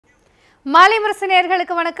Malaimurasu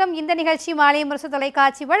நேயர்களுக்கு வணக்கம். இந்த நிகழ்ச்சி Malaimurasu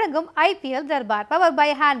தொலைக்காட்சி வழங்கும் IPL Darbar power by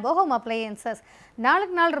ஹேண்ட்போ home appliances.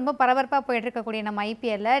 நாளுக்கு நாள் ரொம்ப பரபரப்பா போயிட்டு இருக்கக்கூடிய நம்ம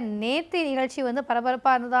IPL ல நேத்து நிகழ்ச்சி வந்து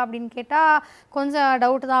பரபரப்பா இருந்ததா அப்படினு கேட்டா கொஞ்சம்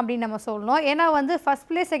டவுட் தான் அப்படி நம்ம சொல்லணும். ஏனா வந்து ஃபர்ஸ்ட்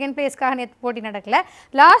பிளேஸ் செகண்ட் பிளேஸ்க்காக நேத்து போட்டி நடக்கல.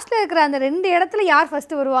 லாஸ்ட்ல இருக்கிற அந்த ரெண்டு இடத்துல யார்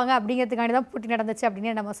ஃபர்ஸ்ட் வருவாங்க அப்படிங்கிறதுக்காண்டி தான் போட்டி நடந்துச்சு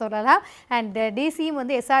அப்படினே நம்ம சொல்லலாம். அண்ட் டிசியும்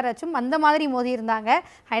வந்து SRHம் அந்த மாதிரி மோதி இருந்தாங்க.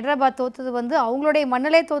 ஹைதராபாத் தோத்தது வந்து அவங்களுடைய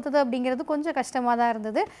மண்ணிலே தோத்தது அப்படிங்கிறது கொஞ்சம் கஷ்டமா தான்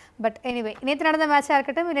இருந்தது. பட் எனிவே நேத்து நடந்த மேட்சா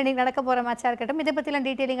இருக்கட்டும் இன்னைக்கு நடக்க போற மேட்சா இருக்கட்டும் இத பத்திலாம்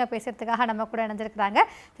டீடைலிங்கா பேசிறதுக்காக நம்ம கூட இணைஞ்சிருக்காங்க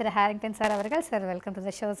திரு ஹாரிங்டன் சார் அவர்கள். Sir welcome to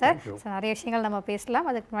the show sir. நிறைய விஷயங்கள் நம்ம பேசலாம்.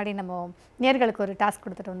 அதுக்கு முன்னாடி நம்ம நேயர்களுக்கு ஒரு டாஸ்க்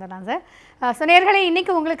கொடுத்துட்டு வந்தலாம் சார். ஸோ நேயர்களே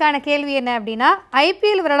இன்னைக்கு உங்களுக்கான கேள்வி என்ன அப்படின்னா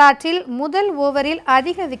IPL வரலாற்றில் முதல் ஓவரில்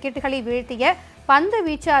அதிக விக்கெட்டுகளை வீழ்த்திய பந்து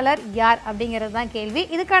வீச்சாளர் யார் அப்படிங்கிறது தான் கேள்வி.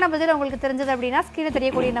 இதுக்கான பதில் உங்களுக்கு தெரிஞ்சது அப்படின்னா ஸ்கிரீனில்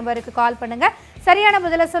தெரியக்கூடிய நம்பருக்கு கால் பண்ணுங்க. சரியான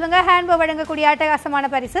பதிலை சொல்லுங்க. ஹேண்ட்போ வழங்கக்கூடிய அட்டகாசமான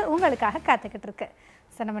பரிசு உங்களுக்காக காத்துக்கிட்டு இருக்கு.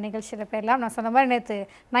 சார் நம்ம நிகழ்ச்சியில் பேரலாம். நான் சொன்ன மாதிரி நேற்று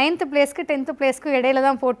 9th பிளேஸ்க்கு 10th பிளேஸ்க்கு இடையில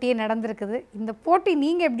தான் போட்டியே நடந்திருக்குது. இந்த போட்டி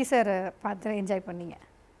நீங்கள் எப்படி சார் பார்த்து என்ஜாய் பண்ணீங்க?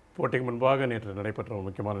 போட்டிக்கு முன்பாக நேற்று நடைபெற்ற ஒரு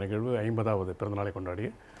முக்கியமான நிகழ்வு 50வது பிறந்தநாளை கொண்டாடிய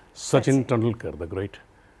Sachin Tendulkar the great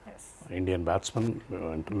Indian batsman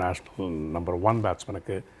international number 1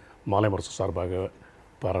 பேட்ஸ்மேனுக்கு Malaimurasu சார்பாக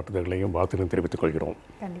பாராட்டுதல்களையும் வாழ்த்துக்களையும் தெரிவித்துக் கொள்கிறோம்.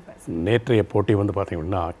 நேற்றைய போட்டி வந்து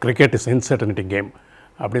பார்த்தீங்கன்னா கிரிக்கெட் இஸ் இன்சர்டனிட்டி கேம்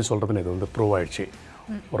அப்படின்னு சொல்கிறது இது வந்து ப்ரூவ் ஆயிடுச்சு.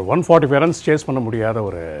 ஒரு 145 ரன்ஸ் சேஸ் பண்ண முடியாத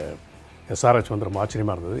ஒரு SRH வந்து ரொம்ப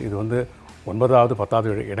ஆச்சரியமாக இருந்தது. இது வந்து 9வது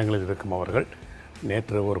 10வது இடங்களில் இருக்கும் அவர்கள்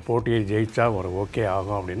நேற்று ஒரு போட்டியை ஜெயிச்சா ஒரு ஓகே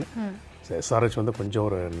ஆகும் அப்படின்னு SRH வந்து கொஞ்சம்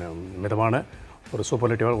ஒரு மிதமான ஒரு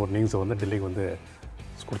சூப்பர்லேட்டிவாக ஒரு இன்னிங்ஸை வந்து டெல்லிக்கு வந்து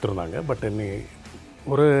கொடுத்துருந்தாங்க. பட்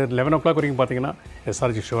ஒரு 11 o'clock வரைக்கும் பார்த்தீங்கன்னா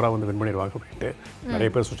SRH ஷோராக வந்து வின் பண்ணிடுவாங்க அப்படின்ட்டு நிறைய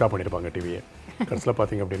பேர் சுவிட்ச் ஆஃப் பண்ணியிருப்பாங்க டிவியை. கடைசியில்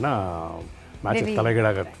பார்த்தீங்க அப்படின்னா மேட்ச்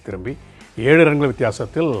தலைகீழாக திரும்பி 7 ரன்கள்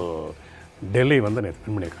வித்தியாசத்தில் டெல்லி வந்து நேற்று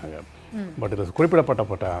வின் பண்ணியிருக்காங்க. பட் இது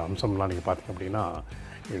குறிப்பிடப்பட்ட அம்சம்லாம் நீங்கள் பார்த்தீங்க அப்படின்னா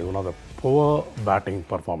இது one of the poor batting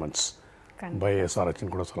performance by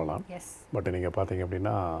SRHன்னு கூட சொல்லலாம். பட் நீங்கள் பார்த்தீங்க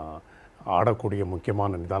அப்படின்னா ஆடக்கூடிய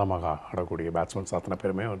முக்கியமான நிதானமாக ஆடக்கூடிய பேட்ஸ்மேன்ஸ் அத்தனை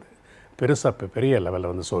பேருமே வந்து பெரிய லெவலில்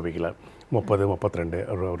வந்து சோபிக்கல 30, 32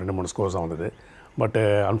 ஒரு 2-3 ஸ்கோர்ஸ் தான் வந்தது. பட்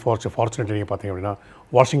ஃபார்ச்சுனேட்லி நீங்கள் பார்த்தீங்க அப்படின்னா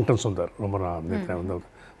வாஷிங்டன் சுந்தர் ரொம்ப வந்து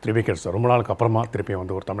 3 விக்கெட்ஸ் ரொம்ப நாளுக்கு அப்புறமா திருப்பியும்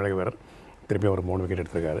வந்து ஒரு தமிழக வீரர் திரும்பியும் ஒரு 3 விக்கெட்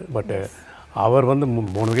எடுத்திருக்காரு. பட் அவர் வந்து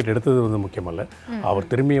 3 விக்கெட் எடுத்தது வந்து முக்கியமல்ல, அவர்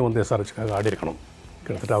திரும்பியும் வந்து SRHக்காக ஆடி இருக்கணும்.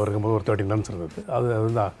 கிட்டத்தட்ட அவருக்கு போது ஒரு 13 ரன்ஸ் இருந்தது, அது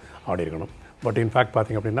வந்து ஆடி இருக்கணும். பட் இன்ஃபேக்ட்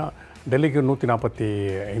பார்த்திங்க அப்படின்னா டெல்லிக்கு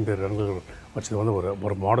 145 ரன்கள் வச்சது வந்து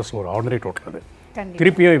ஒரு மாடஸ்ட் ஒரு ஆர்டினரி டோட்டல். அது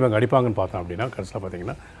திருப்பியும் இவங்க அடிப்பாங்கன்னு பார்த்தோம் அப்படின்னா கடைசியில்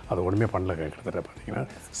பார்த்தீங்கன்னா அது ஒன்றுமே பண்ணல. கிட்டத்தட்ட பார்த்தீங்கன்னா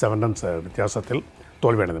 7 ரன்ஸ் வித்தியாசத்தில்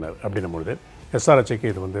தோல்வி அடைந்தனர் அப்படின்னும்பொழுது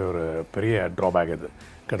SRHக்கு இது வந்து ஒரு பெரிய ட்ராபேக். இது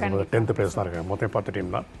கிட்டத்தட்ட 10th பிளேஸ் தான் இருக்காங்க, மொத்தம் 10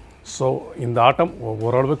 டீம் தான். ஸோ இந்த ஆட்டம்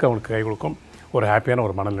ஓரளவுக்கு அவங்களுக்கு கை கொடுக்கும், ஒரு ஹாப்பியான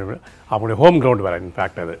ஒரு மனநிலை. அவங்களுடைய ஹோம் கிரவுண்ட் வேறு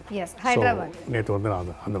இன்ஃபேக்ட் அது. நேற்று வந்து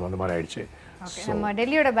அந்த மாதிரி ஆயிடுச்சு. நம்ம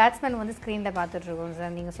டெல்லியோட பேட்ஸ்மேன் வந்து ஸ்க்ரீனில் பார்த்துட்டு இருக்கோம்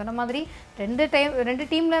சார். நீங்கள் சொன்ன மாதிரி ரெண்டு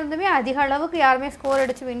டீம்ல இருந்துமே அதிக அளவுக்கு யாருமே ஸ்கோர்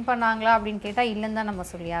அடித்து வின் பண்ணாங்களா அப்படின்னு கேட்டால் இல்லைன்னு தான் நம்ம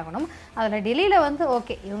சொல்லி ஆகணும். அதில் டெல்லியில் வந்து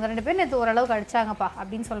ஓகே இவங்க 2 பேரும் நேற்று ஓரளவுக்கு அடிச்சாங்கப்பா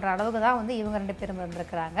அப்படின்னு சொல்கிற அளவுக்கு தான் வந்து இவங்க 2 பேரும்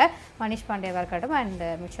இருந்திருக்கிறாங்க. மனிஷ் பாண்டியாவாக இருக்கட்டும் அண்ட்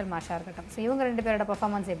மிச்சல் மார்ஷாக இருக்கட்டும். ஸோ இவங்க 2 பேரோட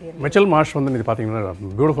பர்ஃபார்மன்ஸ் எப்படி இருக்கு? மிச்சல் மார்ஷ் வந்து இது பார்த்தீங்கன்னா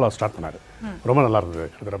பியூட்டிஃபுல்லாக ஸ்டார்ட் பண்ணார், ரொம்ப நல்லா இருந்தது.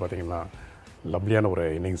 கிட்டத்தட்ட பார்த்தீங்கன்னா லவ்லியான ஒரு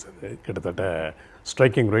இன்னிங்ஸ். அது கிட்டத்தட்ட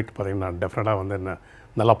ஸ்ட்ரைக்கிங் ரேட் பார்த்தீங்கன்னா டெஃபினட்டாக வந்து என்ன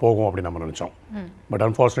நல்லா போகும் அப்படின்னு நம்ம நினச்சோம். பட்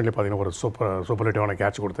அன்ஃபார்ச்சுனேட்லி பார்த்தீங்கன்னா ஒரு சூப்பர்லேட்டிவான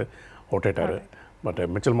கேட்ச் கொடுத்து அவுட் ஆயிட்டார். பட்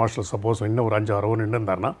மிச்சல் மார்ஷல் சப்போஸ் இன்னும் ஒரு 5-6 ஓவர் நின்று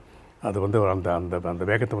இருந்தாருன்னா அது வந்து அந்த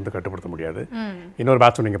வேகத்தை வந்து கட்டுப்படுத்த முடியாது. இன்னொரு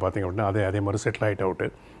பேட்ஸ்மேன் நீங்கள் பார்த்தீங்க அப்படின்னா அதே மாதிரி செட்டில் ஆகிட்டு அவுட்டு.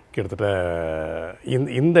 கிட்டத்தட்ட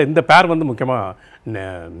இந்த பேர் வந்து முக்கியமாக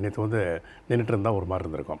நேற்று வந்து நின்றுட்டு இருந்தால் ஒரு மாதிரி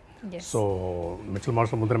இருந்திருக்கும். ஸோ மிச்சல்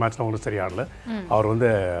மார்ஷல் முந்தின மேட்ச்சில் அவங்களுக்கு சரி ஆடல. அவர் வந்து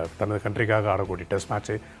தனது கண்ட்ரிக்காக ஆடக்கூடிய டெஸ்ட்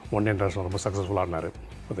மேட்ச்சு 1 டே இன்டர்நேஷனல் ரொம்ப சக்ஸஸ்ஃபுல்லாக ஆடினார்.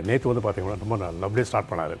 அது நேற்று வந்து பார்த்தீங்கன்னா ரொம்ப லவ்லியாக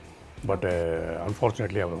ஸ்டார்ட் பண்ணார். பட்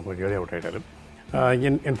அன்ஃபார்ச்சுனேட்லி அவர் கொஞ்சம் ஏழை அவுட் ஆகிட்டார்.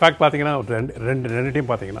 இன்ஃபேக்ட் பார்த்தீங்கன்னா ரெண்டு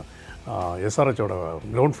டீம் பார்த்தீங்கன்னா SRHோட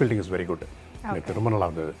ground fielding is very good. நேற்று ரொம்ப நல்லா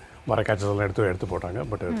இருந்தது. வர கேட்சஸ் எல்லாம் எடுத்து போட்டாங்க.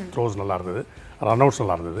 பட் த்ரோஸ் நல்லா இருந்தது, ரன் அவுட்ஸ்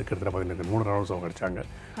நல்லா இருந்தது. கிட்டத்தட்ட பார்த்தீங்கன்னா 3 ரன் அவுட்ஸ் அவங்க அடித்தாங்க.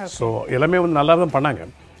 ஸோ எல்லாமே வந்து நல்லா தான் பண்ணாங்க.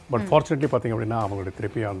 பட் ஃபார்ச்சுனேட்லி பார்த்தீங்க அப்படின்னா அவங்களுடைய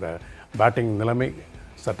திருப்பி அந்த பேட்டிங் நிலைமை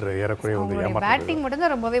சற்று ஏறக்குறைய வந்து பேட்டிங் மட்டும்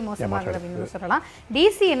தான் ரொம்பவே மோசமாக இருக்குது அப்படின்னு சொல்லலாம்.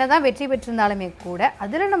 டிசி என்னதான் வெற்றி பெற்றிருந்தாலுமே கூட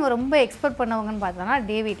அதில் நம்ம ரொம்ப எக்ஸ்பெக்ட் பண்ணவங்கன்னு பார்த்தோம்னா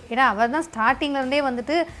டேவிட். ஏன்னா அவர் தான் ஸ்டார்டிங்லேருந்தே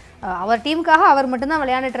வந்துட்டு அவர் டீமுக்காக அவர் மட்டும்தான்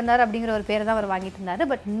விளையாண்டுட்டு இருந்தார் அப்படிங்கிற ஒரு பேரை தான் அவர் வாங்கிட்டு இருந்தார்.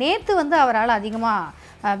 பட் நேற்று வந்து அவரால் அதிகமாக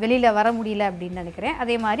வெளியில் வர முடியல அப்படின்னு நினைக்கிறேன்.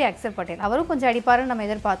 அதே மாதிரி அக்ஷர் பட்டேல் அவரும் கொஞ்சம் அடிப்பாருன்னு நம்ம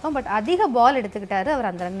எதிர்பார்த்தோம். பட் அதிக பால் எடுத்துக்கிட்டாரு அவர்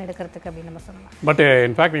அந்த ரன் எடுக்கிறதுக்கு அப்படின்னு நம்ம சொல்லலாம். பட்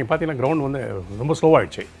இன்ஃபேக்ட் நீங்கள் பார்த்தீங்கன்னா கிரவுண்ட் வந்து ரொம்ப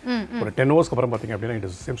ஸ்லோவாகிடுச்சு. ஒரு 10 ஓவர்ஸ்க்கு அப்புறம் பார்த்தீங்க அப்படின்னா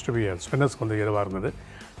இட் செம்ஸ் டு பி ஸ்பின்னர்ஸ்க்கு வந்து எதுவாக இருந்தது.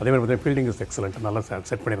 அதே மாதிரி பார்த்தீங்கன்னா ஃபீல்டிங் இஸ் எக்ஸலண்ட், நல்லா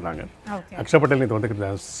செட் பண்ணியிருந்தாங்க. அக்ஷர் பட்டேல் இது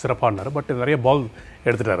வந்து சிறப்பானார். பட் நிறைய பால்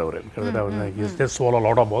எடுத்துட்டார் அவர். கிட்டத்தட்ட வந்து is just swallow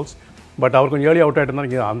lot of balls. But அவருக்கு கொஞ்சம் ஏர்லி அவுட் ஆகிட்டு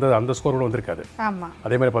இருந்தால் அந்த ஸ்கோர் கூட வந்திருக்காது.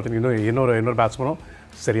 அதே மாதிரி பார்த்தீங்கன்னா இன்னொரு பேட்ஸ்மனும்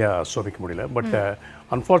சரியாக சோபிக்க முடியல. பட்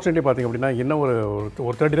அன்ஃபார்ச்சுனேட்லி பார்த்தீங்க அப்படின்னா இன்னும் ஒரு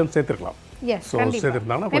 30 ரன் சேர்த்துருக்கலாம். ஸோ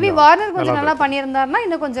சேர்த்துருந்தாங்கன்னா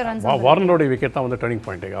வார்னரோட விக்கெட் தான் வந்து டர்னிங்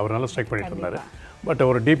பாயிண்ட். அவர் நல்லா ஸ்ட்ரைக் பண்ணிட்டு இருந்தார். பட்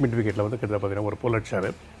ஒரு டீப் மிட் விக்கெட்டில் வந்து கிட்ட பார்த்தீங்கன்னா ஒரு புல் அடிச்சார்.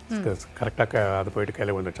 கரெக்டாக அது போயிட்டு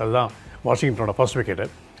கையில் வந்துச்சு. அதுதான் வாஷிங்டனோட ஃபர்ஸ்ட் விக்கெட்டு.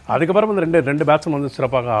 அதுக்கப்புறம் வந்து ரெண்டு பேட்ஸ்மேன் வந்து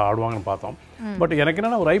சிறப்பாக ஆடுவாங்கன்னு பார்த்தோம். பட் எனக்கு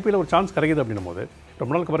என்னென்னா ஒரு ஐபிஎல் ஒரு சான்ஸ் கிடைக்குது அப்படின்னும் போது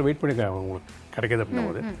ரொம்ப நாளுக்கு அப்புறம் வெயிட் பண்ணி உங்களுக்கு கிடைக்கிது அப்படின்னும்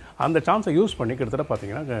போது அந்த சான்ஸை யூஸ் பண்ணி கிட்டத்தட்ட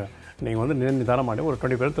பார்த்தீங்கன்னா நீங்கள் வந்து நிதானமாடி ஒரு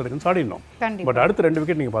 20 பேர் 30 ரன்ஸ் ஆடிடணும். பட் அடுத்த 2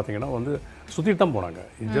 விக்கெட் நீங்கள் பார்த்தீங்கன்னா வந்து சுற்றிட்டு தான் போனாங்க.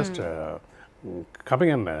 இது ஜஸ்ட்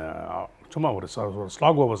கமிங் அண்ட் சும்மா ஒரு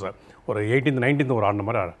ஸ்லாக் ஓவர்ஸ் ஒரு 18th 19th ஒரு ஆடின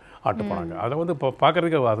மாதிரி ஆட்டு போனாங்க. அதை வந்து இப்போ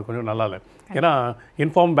பார்க்குறதுக்கு அது கொஞ்சம் நல்லா இல்லை. ஏன்னா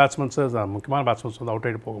இன்ஃபார்ம் பேட்ஸ்மேன்ஸு முக்கியமான பேட்ஸ்மேன்ஸ் வந்து அவுட்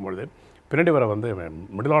ஆகிட்டு போகும்பொழுது பின்னாடி வர வந்து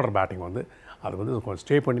மிடில் ஆர்டர் பேட்டிங் வந்து அது வந்து கொஞ்சம்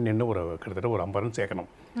ஸ்டே பண்ணி நின்று ஒரு கிட்டத்தட்ட ஒரு 50 ரன் சேர்க்கணும்.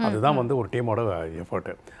 அதுதான் வந்து ஒரு டீமோட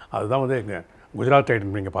எஃபர்ட்டு. அதுதான் வந்து எங்கள் குஜராத்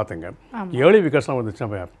டைட்டன் நீங்கள் பார்த்துங்க ஏர்லி விக்கெட்ஸ்லாம் வந்துச்சு.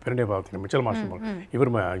 நம்ம பின்னாடி பார்த்தீங்கன்னா மிச்சல் மாஸ்டர்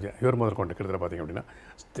இவர் முதல் கொண்டு கிட்டத்தட்ட பார்த்தீங்க அப்படின்னா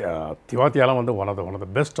திவாத்தியாலாம் வந்து ஒன் ஆஃப் த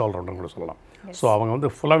பெஸ்ட் ஆல்ரவுண்டர்னு கூட சொல்லலாம். ஸோ அவங்க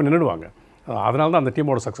வந்து ஃபுல்லாகவே நின்றுடுவாங்க. அதனால தான் அந்த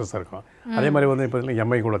டீமோட சக்ஸஸாக இருக்கும். அதே மாதிரி வந்து இப்போ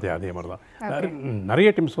எம்ஐ கூட அதே மாதிரி தான்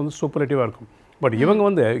நிறைய டீம்ஸ் வந்து சூப்பர்லேட்டிவாக இருக்கும். பட் இவங்க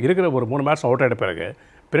வந்து இருக்கிற ஒரு 3 மேட்ச் அவுட் ஆகிட்ட பிறகு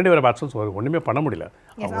பின்னாடி வர பேட்ஸ்மேன்ஸ் ஒன்றுமே பண்ண முடியல.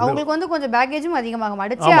 அவங்களுக்கு வந்து கொஞ்சம் பேக்கேஜும் அதிகமாகும்.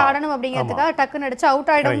 அடிச்சு ஆடணும் அப்படிங்கிறதுக்காக டக்குன்னு அடிச்சு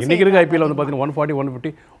அவுட் ஆகிடும். இன்னைக்கு இருக்க ஐபிஎல் வந்து பார்த்தீங்கன்னா 140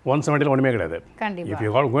 150 170 ஒன்றுமே கிடையாது. If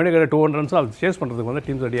you going to get 200 runs அது சேஸ் பண்ணுறதுக்கு வந்து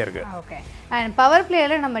டீம்ஸ் ரெடியாக இருக்குது. ஓகே. அண்ட் பவர்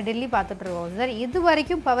பிளேயில் நம்ம டெல்லி பார்த்துட்டு இருக்கோம் சார். இது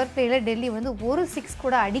வரைக்கும் பவர் பிளேயில் டெல்லி வந்து ஒரு 6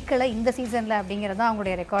 கூட அடிக்கலை இந்த சீசனில் அப்படிங்கிறது தான்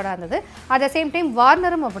அவங்களுடைய ரெக்கார்டாக இருந்தது. அட் த சேம் டைம்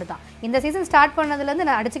வார்னரும் அப்படி தான் இந்த சீசன் ஸ்டார்ட் பண்ணதுலேருந்து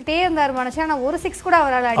நான் அடிச்சுக்கிட்டே இருந்தார் மனுஷன். ஆனால் ஒரு 6 கூட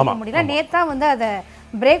அவரால் அடிக்க முடியல. நேற்றா வந்து அதை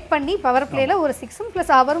பிரேக் பண்ணி பவர் பிளேல ஒரு 6 ப்ளஸ்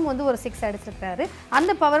அவரும் வந்து ஒரு 6 அடிச்சிருக்காரு.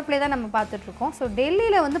 அந்த பவர் பிளே தான் நம்ம பார்த்துட்டு இருக்கோம். ஸோ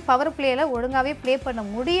டெல்லியில் வந்து பவர் பிளேல ஒழுங்காகவே ப்ளே பண்ண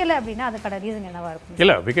முடியலை அப்படின்னா அதுக்கான ரீசன் என்னவா இருக்கும்?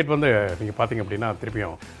 இல்லை விக்கெட் வந்து நீங்கள் பார்த்தீங்க அப்படின்னா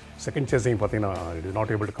திருப்பியும் செகண்ட் சேசிங் பார்த்தீங்கன்னா it is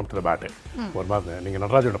not able to come to the bad. ஒரு மாதிரி நீங்கள்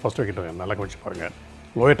நடராஜோட ஃபர்ஸ்ட் விக்கெட் நல்லா கவனிச்சு பாருங்கள்.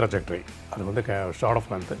 லோயர் ட்ராஜெக்டரி அது வந்து ஷார்ட்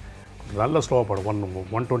ஆஃப் லென்த்து நல்ல ஸ்லோவாக போடும்.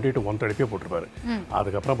 120 to 130 போட்டிருப்பாரு.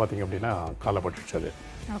 அதுக்கப்புறம் பார்த்தீங்க அப்படின்னா காலை பட்டுச்சு அது.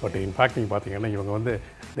 பட் இன்ஃபேக்ட் நீங்கள் பார்த்தீங்கன்னா இவங்க வந்து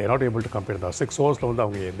they not able to compare தான் 6 ஓவர்ஸில் வந்து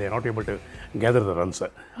அவங்க they not able to gather த ரன்ஸை.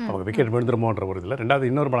 அவங்க விக்கெட் விழுந்துருமோன்ற ஒரு இதில். ரெண்டாவது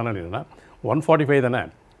இன்னொரு பலம் என்னன்னா 145 தானே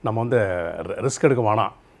நம்ம வந்து ரிஸ்க் எடுக்க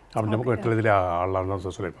வேணாம் அப்படின்னு நமக்கு எழுதிலே ஆடலாம்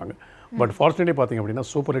தான் சொல்லியிருப்பாங்க. பட் ஃபார்ச்சுனேட்லி பார்த்தீங்க அப்படின்னா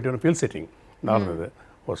சூப்பர்லேட்டிவான ஃபீல்ட் செட்டிங் நல்லா இருந்தது.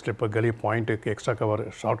 ஒரு ஸ்லிப்பு கலி பாயிண்ட்டுக்கு எக்ஸ்ட்ரா கவர்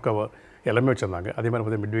ஷார்ட் கவர் எல்லாமே வச்சுருந்தாங்க. அதே மாதிரி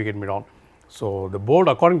வந்து mid wicket mid on. So the board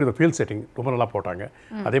according to the field setting ரொம்ப நல்லா போட்டாங்க.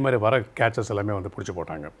 அதே மாதிரி வர கேச்சஸ் எல்லாமே வந்து பிடிச்சி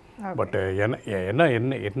போட்டாங்க. பட்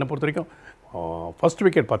என்னை பொறுத்த வரைக்கும் ஃபர்ஸ்ட்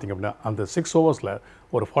விக்கெட் பார்த்திங்க அப்படின்னா அந்த 6 ஓவர்ஸில்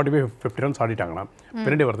ஒரு 45-50 ரன்ஸ் ஆடிட்டாங்கன்னா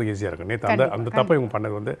பின்னாடி வரதுக்கு ஈஸியாக இருக்கும். நேற்று அந்த தப்பை இவங்க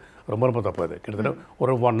பண்ணது வந்து ரொம்ப ரொம்ப தப்பு. அது கிட்டத்தட்ட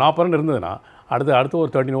ஒரு 40 ரன் இருந்ததுன்னா அடுத்து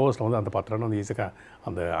ஒரு 13 ஓவர்ஸில் வந்து அந்த 10 ரன் வந்து ஈஸியாக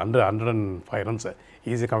அந்த 105 ரன்ஸை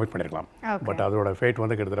ஈஸியாக கமிட் பண்ணியிருக்கலாம். பட் அதோட ஃபேட்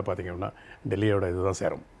வந்து கிட்டத்தட்ட பார்த்திங்க அப்படின்னா டெல்லியோட இதுதான்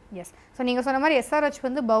சேரும். எஸ். ஸோ நீங்கள் சொன்ன மாதிரி எஸ்ஆர்ஹெச்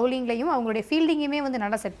வந்து பவுலிங்லையும் அவங்களுடைய ஃபீல்டிங்குமே வந்து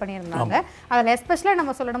நல்லா செட் பண்ணியிருந்தாங்க. அதில் எஸ்பெஷலாக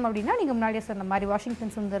நம்ம சொல்லணும் அப்படின்னா நீங்கள் முன்னாடியே சொன்ன மாதிரி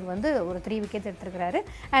வாஷிங்டன் சுந்தர் வந்து ஒரு 3 விக்கெட்ஸ் எடுத்திருக்கிறாரு.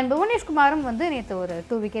 அண்ட் புவனேஷ்குமாரும் வந்து நேற்று ஒரு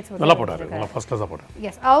 2 விக்கெட்ஸ் நல்லா போட்டார். ஃபர்ஸ்ட் கிளாஸாக போட்டார்.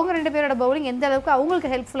 எஸ். அவங்க 2 பேரோட பவுலிங் எந்த அளவுக்கு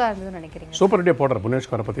அவங்களுக்கு ஹெல்ப்ஃபுல்லாக இருந்ததுன்னு நினைக்கிறீங்க? சூப்பர் ஹிட்டே போட்டார்.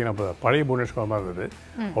 புவனேஷ்குமாரை பார்த்தீங்கன்னா பழைய புவனேஷ்குமார் தான் இருந்தது.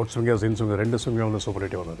 அவுட் ஸ்விங்கர்ஸ் இன் ஸ்விங்கர் 2 ஸ்விங்கும் வந்து சூப்பர்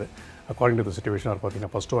ஹிட்டே வந்தது. அக்கார்டிங் டு த சிச்சுவேஷன் அவர்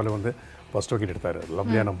பார்த்தீங்கன்னா ஃபர்ஸ்ட் ஓவரில் வந்து ஃபர்ஸ்ட் விக்கெட் எடுத்தார்.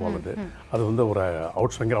 லவ்லியான பால் அது வந்து ஒரு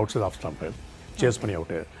out Schwinger out side of stump chase பண்ணி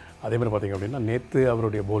அவுட்டு. அதே மாதிரி பார்த்திங்க அப்படின்னா நேற்று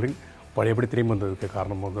அவருடைய பவுலிங் பழையபடி திரும்பி வந்ததுக்கு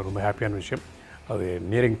காரணம் வந்து ரொம்ப ஹாப்பியான விஷயம். அது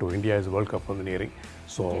nearing to India is world cup வந்து நியரிங்.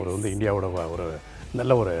 ஸோ அவர் வந்து இந்தியாவோட ஒரு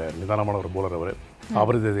நல்ல ஒரு நிதானமான ஒரு பவுலர்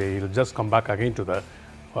அவர் இது just come back again to the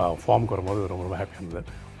ஃபார்முக்கு வரும்போது ரொம்ப ரொம்ப ஹாப்பியாக இருந்தது.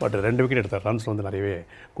 பட் 2 விக்கெட் எடுத்தார். ரன்ஸ் வந்து நிறையவே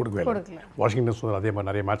கொடுக்கவே இல்லை. வாஷிங்டன் சுந்தர் அதே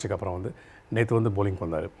மாதிரி நிறைய மேட்சுக்கு அப்புறம் வந்து நேற்று வந்து பவுலிங்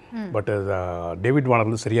வந்தார். பட் டேவிட்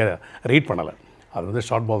வார்னர் வந்து சரியாக ரீட் பண்ணலை. அது வந்து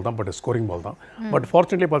ஷார்ட் பால் தான், பட் ஸ்கோரிங் பால் தான். பட்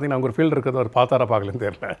ஃபார்ச்சுனேட்லி பார்த்தீங்கன்னா அவங்க ஒரு ஃபீல்டு இருக்கிறது அவர் பார்த்தாரா பார்க்கலன்னு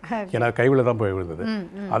தெரியல. ஏன்னா கைவில் தான் போய் விழுந்தது.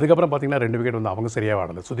 அதுக்கப்புறம் பார்த்தீங்கன்னா 2 விக்கெட் வந்து அவங்க சரியாக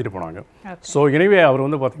ஆடுது, சுற்றிட்டு போனாங்க. ஸோ எனவே அவர்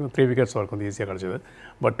வந்து பார்த்தீங்கன்னா 3 விக்கெட்ஸ் அவருக்கு வந்து ஈஸியாக கிடச்சிது.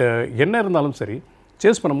 பட் என்ன இருந்தாலும் சரி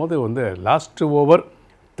சேஸ் பண்ணும்போது வந்து லாஸ்ட் ஓவர்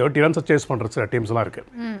 30 ரன்ஸை சேஸ் பண்ணுற சில டீம்ஸ்லாம் இருக்குது.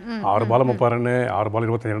 6 பால் 30 ரன் 6 பால்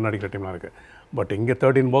 25 ரன் அடிக்கிற டீம்லாம் இருக்குது. பட் இங்கே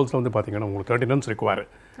 13 பால்ஸில் வந்து பார்த்தீங்கன்னா உங்களுக்கு 30 ரன்ஸ் ரிக்வயர்.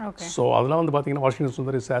 ஸோ அதெல்லாம் வந்து பார்த்தீங்கன்னா Washington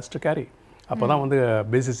Sundar is has to carry. அப்போ தான் வந்து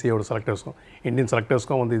பிசிசியோட செலக்டர்ஸ்க்கும் இந்தியன்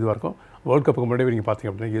செலக்டர்ஸ்க்கும் வந்து இதுவாக இருக்கும். வேர்ல்டு கப்புக்கு முன்னாடி நீங்கள்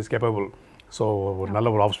பார்த்தீங்க அப்படின்னா இஸ் கேப்பபிள். ஸோ ஒரு நல்ல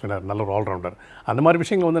ஒரு ஆஃப் ஸ்பின்னர், நல்ல ஒரு ஆல்ரவுண்டர். அந்த மாதிரி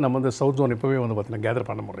விஷயங்கள் வந்து நம்ம வந்து சவுத் ஜோன் இப்போவே வந்து பார்த்திங்கன்னா கேதர்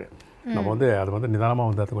பண்ண முடியும். நம்ம வந்து அது வந்து நிதானமாக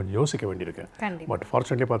வந்து அது கொஞ்சம் யோசிக்க வேண்டியிருக்கு. பட்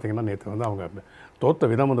ஃபார்ச்சுனேட்லி பார்த்தீங்கன்னா நேற்று வந்து அவங்க தோற்ற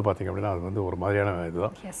விதம் வந்து பார்த்திங்க அப்படின்னா அது வந்து ஒரு மாதிரியான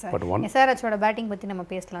இதுதான். பட் எஸ்ஆர்எச்சோட பேட்டிங் பற்றி நம்ம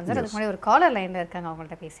பேசலாம் சார். அதுக்கு முன்னாடி ஒரு காலர் லைனில் இருக்காங்க,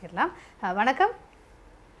 அவங்கள்ட்ட பேசிடலாம். வணக்கம்.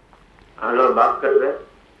 Hello Bhaskar sir.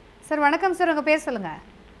 சார் வணக்கம் சார், உங்கள் பேர் சொல்லுங்கள்.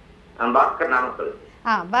 பாஸ்கர் நாமக்கல்.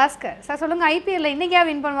 பாஸ்கர் சார் சொல்லுங்கள், ஐபிஎல்ல இன்னைக்கு யார்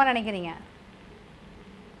வின் பண்ணுவான்னு நினைக்கிறீங்க?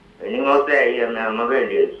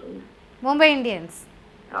 மும்பை இந்தியன்ஸ்.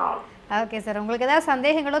 ஓகே சார், உங்களுக்கு ஏதாவது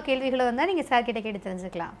சந்தேகங்களோ கேள்விகளோ வந்தால் நீங்கள் சார் கிட்ட கேட்டு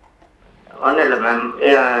தெரிஞ்சுக்கலாம். ஒன்றும் இல்லை மேம்,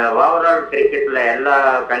 ஓவரால் கிரிக்கெட்டில் எல்லா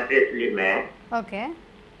கண்ட்ரீஸ்லையுமே ஓகே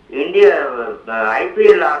இந்தியா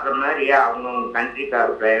ஐபிஎல் ஆடுற மாதிரி அவங்கவுங்க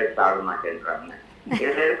கண்ட்ரிக்காக பிளேயர்ஸ் ஆட மாட்டேங்கிறாங்க.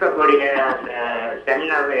 இதில் இருக்கக்கூடிய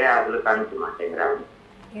செமினாவே அதில் காமிக்க மாட்டேங்கிறாங்க.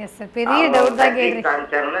 எஸ் சார், பெரிய டவுட் தான் கேட்குறீங்க.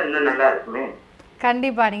 காமிச்சாங்கன்னா இன்னும் நல்லா இருக்குமே.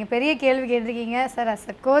 கண்டிப்பாக நீங்கள் பெரிய கேள்வி கேட்டிருக்கீங்க சார். அஸ்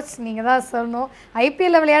அ கோச் நீங்கள் தான் சொல்லணும்.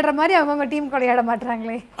 ஐபிஎல்ல விளையாடுற மாதிரி அவங்கவுங்க டீம் கூட விளையாட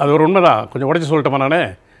மாட்டாங்களே. அது ஒரு உண்மை தான். கொஞ்சம் உடச்சி சொல்லிட்டோமா நான்,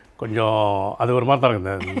 கொஞ்சம் அது ஒரு மாதிரி தான்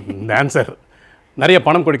இருக்குது இந்த ஆன்சர். நிறைய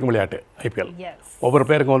பணம் கொடுக்கும் விளையாட்டு ஐபிஎல். ஒவ்வொரு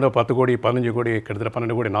பேருக்கும் வந்து 10 கோடி 15 கோடி கிட்டத்தட்ட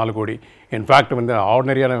 12 கோடி 4 கோடி. இன்ஃபேக்ட் வந்து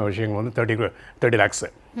ஆர்டினரியான விஷயங்கள் வந்து 30 lakhs.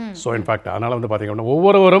 ஸோ இன்ஃபேக்ட் அதனால் வந்து பார்த்திங்க அப்படின்னா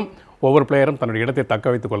ஒவ்வொருவரும் ஒவ்வொரு பிளேயரும் தன்னுடைய இடத்தை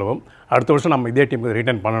தக்க வைத்துக் கொள்ளவும் அடுத்த வருஷம் நம்ம இதே டீமுக்கு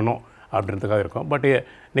ரிட்டர்ன் பண்ணணும் அப்படின்றதுக்காக இருக்கும். பட்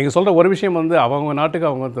நீங்கள் சொல்கிற ஒரு விஷயம் வந்து அவங்க நாட்டுக்கு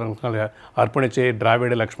அவங்க அர்ப்பணித்து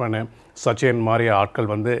டிராவிடு, லக்ஷ்மண், சச்சின் மாதிரி ஆட்கள்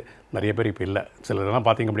வந்து நிறைய பேர் இப்போ இல்லை. சிலதெல்லாம்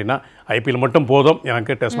பார்த்திங்க அப்படின்னா ஐபிஎல் மட்டும் போதும்,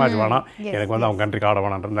 எனக்கு டெஸ்ட் மேட்ச் வேணாம், எனக்கு வந்து அவங்க கண்ட்ரிக்கு ஆட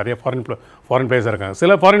வேணான்ற நிறைய ஃபாரின் பிளேயர்ஸ் இருக்காங்க.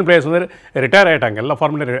 சில ஃபாரின் பிளேயர்ஸ் வந்து ரிட்டையர் ஆகிட்டாங்க. எல்லா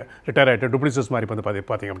ஃபாரின்ல ரிட்டையர் ஆகிட்டு டூப்ளிசிஸ் மாதிரி வந்து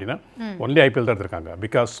பார்த்திங்க அப்படின்னா ஒன்லி ஐபிஎல் தான் எடுத்திருக்காங்க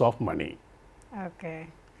because of money. Okay,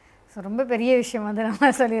 so ரொம்ப பெரிய விஷயம் வந்து நம்ம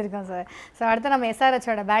சொல்லியிருக்கோம் சார். ஸோ அடுத்து நம்ம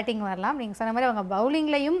எஸ்ஆர்எச்சோட பேட்டிங் வரலாம். நீங்கள் சொன்ன மாதிரி அவங்க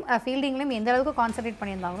பவுலிங்லையும் ஃபீல்டிங்லையும் எந்த அளவுக்கு கான்சன்ட்ரேட்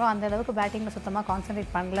பண்ணியிருந்தாங்களோ அந்த அளவுக்கு பேட்டிங்கில் சுத்தமாக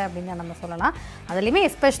கான்சன்ட்ரேட் பண்ணல அப்படின்னு நம்ம சொல்லலாம். அதுலேயுமே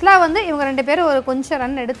எஸ்பெஷலாக வந்து இவங்க 2 பேரும் ஒரு கொஞ்சம்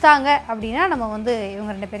ரன் எடுத்தாங்க அப்படின்னா நம்ம வந்து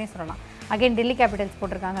இவங்க 2 பேரையும் சொல்லலாம். அகைன் டெல்லி கேபிட்டல்ஸ்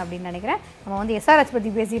போட்டிருக்காங்க அப்படின்னு நினைக்கிறேன். நம்ம வந்து எஸ்ஆர்எச்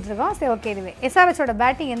பற்றி பேசிகிட்டு இருக்கோம். சரி, ஓகே, இதுவே எஸ்ஆர்எச்சோட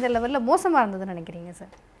பேட்டிங் எந்த லெவலில் மோசமாக இருந்ததுன்னு நினைக்கிறீங்க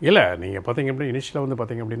சார்? இல்லை, நீங்கள் பார்த்தீங்க அப்படின்னா இனிஷியலாக வந்து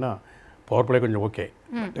பார்த்திங்க அப்படின்னா பவர் பிளே கொஞ்சம் ஓகே.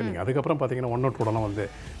 பட் நீங்கள் அதுக்கப்புறம் பார்த்தீங்கன்னா 1 or 2 வந்து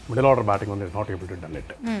மிடில் ஆர்டர் பேட்டிங் வந்து not able to done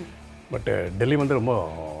it. But Delhi வந்து ரொம்ப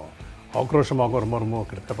ஆக்ரோஷமாகவும் ரொம்ப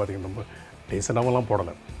கிட்டத்தட்ட பார்த்தீங்கன்னா ரொம்ப டீசெண்டாகலாம்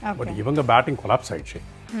போடலை. பட் இவங்க பேட்டிங் கொலாப்ஸ் ஆகிடுச்சு.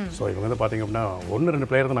 ஸோ இவங்க வந்து பார்த்திங்க அப்படின்னா 1-2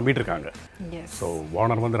 பிளேயர் தான் நம்பிட்டு இருக்காங்க. ஸோ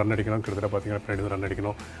வார்னர் வந்து ரன் அடிக்கணும், கிட்டத்தட்ட பார்த்தீங்கன்னா பின்னாடி ரன்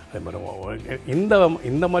அடிக்கணும். அதே மாதிரி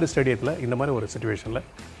இந்த மாதிரி ஸ்டேடியத்தில் இந்த மாதிரி ஒரு சுச்சுவேஷனில்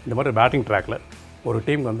இந்த மாதிரி பேட்டிங் ட்ராக்கில் ஒரு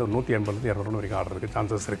டீமுக்கு வந்து 180-200 ரன் வரைக்கும் ஆடுறதுக்கு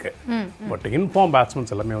சான்சஸ் இருக்குது. பட் இன்ஃபார்ம்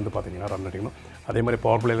பேட்ஸ்மேன்ஸ் எல்லாமே வந்து பார்த்தீங்கன்னா ரன் அடிக்கணும். அதே மாதிரி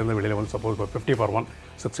பவர் பிளேலேருந்து வெளியில் வந்து சப்போஸ் 50 for 1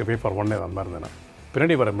 65 for 1 அந்த மாதிரி இருந்ததுன்னா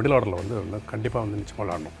பின்னாடி வர மிடில் ஆர்டரில் வந்து கண்டிப்பாக வந்து நிச்சயமாக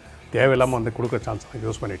விளாடணும். தேவையில்லாமல் வந்து கொடுக்குற சான்ஸ்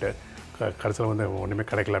யூஸ் பண்ணிவிட்டு கடைசியில் வந்து ஒன்றுமே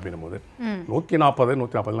கிடைக்கல அப்படின்னும் போது 140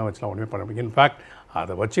 வச்சுலாம் ஒன்றுமே பண்ண முடியும். இன்ஃபேக்ட்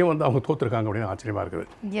அதை வச்சே வந்து அவங்க தோற்றுருக்காங்க அப்படின்னு ஆச்சரியமாக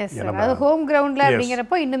இருக்குது. அது ஹோம் கிரவுண்டில்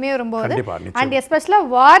அப்படிங்கிறப்போ இன்னுமே ரொம்ப அண்ட் எஸ்பெஷலாக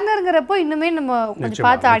வார்னருங்கிறப்போ இன்னுமே நம்ம கொஞ்சம்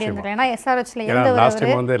பார்த்து ஆடி வந்துருக்கோம். ஏன்னா எஸ்ஆர்எச்ல லாஸ்ட்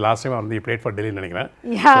டைம் வந்து பிளேட் ஃபார் டெல்லி நினைக்கிறேன்.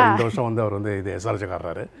 இந்த வருஷம் வந்து அவர் வந்து இது எஸ்ஆர்எச்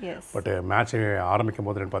ஆடுறாரு. பட் மேட்ச் ஆரம்பிக்கும்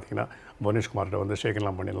போது பார்த்தீங்கன்னா புவனேஷ்குமார்கிட்ட வந்து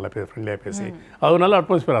ஷேக்கெல்லாம் பண்ணி நல்லா ஃப்ரெண்ட்லியாக பேசி அது நல்ல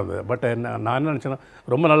அட்மாஸ்பியராக இருந்தது. பட் நான் என்ன நினச்சேன்னா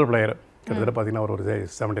ரொம்ப நல்ல பிளேயர், கிட்டத்தட்ட பார்த்தீங்கன்னா ஒரு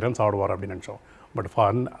 70 runs ஆடுவார் அப்படின்னு நினச்சோம். But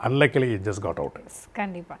unlikely it just got out.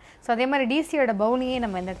 கண்டிப்பாக. ஸோ அதே மாதிரி டிசியோட பவுலிங்கே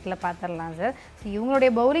நம்ம இந்த இடத்துல பார்த்துடலாம் சார். ஸோ இவங்களுடைய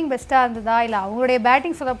பவுலிங் பெஸ்ட்டாக இருந்ததா இல்லை அவங்களுடைய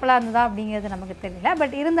பேட்டிங் சொதப்பலாக இருந்ததா அப்படிங்கிறது நமக்கு தெரியல.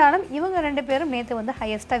 பட் இருந்தாலும் இவங்க 2 பேரும் நேற்று வந்து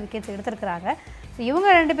ஹையஸ்ட்டாக விக்கெட்ஸ் எடுத்திருக்கிறாங்க. ஸோ இவங்க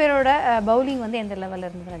 2 பேரோட பவுலிங் வந்து எந்த லெவலில்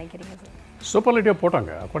இருந்ததுன்னு நினைக்கிறீங்க சார்? சூப்பர்லேட்டிவாக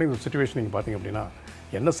போட்டாங்க. அக்கார்டிங் டு சிச்சுவேஷன் நீங்கள் பார்த்தீங்க அப்படின்னா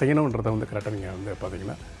என்ன செய்யணுன்றதை வந்து கரெக்டாக நீங்கள் வந்து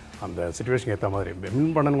பார்த்தீங்கன்னா அந்த சிச்சுவேஷன் ஏற்ற மாதிரி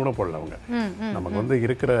வின் பண்ணனு கூட போடல அவங்க. நமக்கு வந்து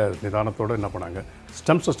இருக்கிற நிதானத்தோடு என்ன பண்ணாங்க,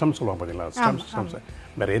 ஸ்டம்ஸ் சொல்லுவாங்க பார்த்தீங்களா, ஸ்டம்ஸ்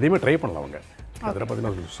வேறு எதையுமே ட்ரை பண்ணல அவங்க. அதில்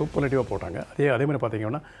பார்த்தீங்கன்னா சூப்பர்லேட்டிவாக போட்டாங்க. அதே மாதிரி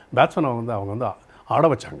பார்த்தீங்கன்னா பேட்ஸ்மேன் அவங்க வந்து ஆட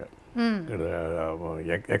வச்சாங்க.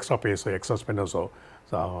 எக்ஸ்ட்ரா பேஸோ எக்ஸ்ட்ரா ஸ்பின்னர்ஸோ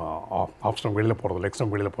ஆஃப் ஸ்டம்ப் வெளியில் போகிறது லெக்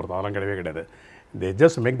ஸ்டம்ப் வெளியில் போகிறது அதெல்லாம் கிடையவே கிடையாது. They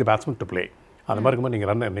just make the batsman to play. அந்த மாதிரி இருக்கும்போது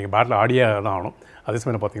நீங்கள் பேட்டில் ஆடியே தான் ஆகணும். அதே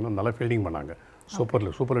சமயம் பார்த்தீங்கன்னா நல்லா ஃபீல்டிங் பண்ணாங்க,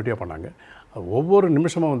 சூப்பர்லேட்டிவாக பண்ணாங்க. ஒவ்வொரு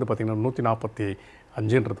நிமிஷமும் வந்து பார்த்திங்கன்னா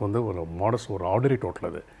 145 வந்து ஒரு ஆர்டினரி டோட்டல்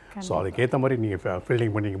அது. ஸோ அதுக்கேற்ற மாதிரி நீங்கள்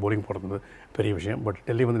ஃபீல்டிங் பண்ணி நீங்கள் போலிங் போடுறது பெரிய விஷயம். பட்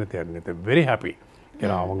டெல்லி வந்து நேற்று வெரி ஹாப்பி.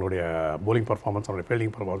 ஏன்னா அவங்களுடைய போலிங் பர்ஃபார்மன்ஸ் அவங்களுடைய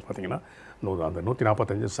ஃபீல்டிங் பர்ஃபார்மன்ஸ் பார்த்திங்கன்னா அந்த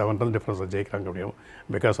 145 7 runs டிஃப்ரென்ஸில் ஜெயிக்கிறாங்க அப்படியும்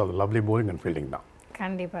because of lovely polling and fielding தான்.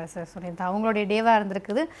 கண்டிப்பாக சார் சொல்லியிருந்தேன். அவங்களுடைய டேவாக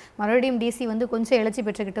இருந்திருக்குது. மறுபடியும் டிசி வந்து கொஞ்சம் எழுச்சி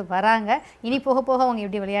பெற்றுக்கிட்டு வராங்க. இனி போக போக அவங்க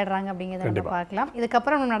எப்படி விளையாடுறாங்க அப்படிங்கிறத நம்ம பார்க்கலாம்.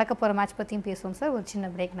 இதுக்கப்புறம் நம்ம நடக்க போகிற மேட்ச் பற்றியும் பேசுவோம் சார். ஒரு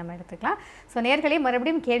சின்ன பிரேக் நம்ம எடுத்துக்கலாம். ஸோ நேர்களே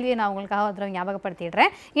மறுபடியும் கேள்வியை நான் உங்களுக்காக ஒரு தடவை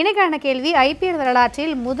ஞாபகப்படுத்திடுறேன். இன்னைக்கான கேள்வி, ஐபிஎல்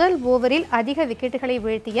வரலாற்றில் முதல் ஓவரில் அதிக விக்கெட்டுகளை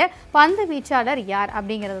வீழ்த்திய பந்து வீச்சாளர் யார்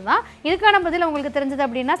அப்படிங்கிறது தான். இதுக்கான பதில் உங்களுக்கு தெரிஞ்சது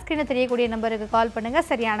அப்படின்னா ஸ்க்ரீனில் தெரியக்கூடிய நம்பருக்கு கால் பண்ணுங்கள்.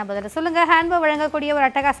 சரியான பதில் சொல்லுங்கள். ஹேண்ட்போ வழங்கக்கூடிய ஒரு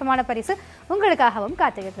அட்டகாசமான பரிசு உங்களுக்காகவும்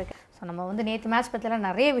காத்துக்கிட்டு இருக்கு. ஸோ நம்ம வந்து நேற்று மேட்ச் பற்றிலாம்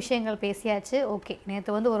நிறைய விஷயங்கள் பேசியாச்சு. ஓகே,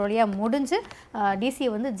 நேற்று வந்து ஒரு வழியாக முடிஞ்சு டிசி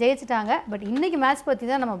வந்து ஜெயிச்சிட்டாங்க. பட் இன்றைக்கி மேட்ச் பற்றி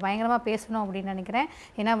தான் நம்ம பயங்கரமாக பேசணும் அப்படின்னு நினைக்கிறேன்.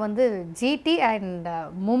 ஏன்னா வந்து ஜிடி அண்ட்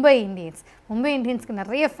மும்பை இந்தியன்ஸ்க்கு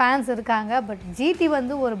நிறைய ஃபேன்ஸ் இருக்காங்க. பட் ஜிடி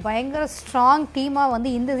வந்து ஒரு பயங்கர ஸ்ட்ராங் டீமாக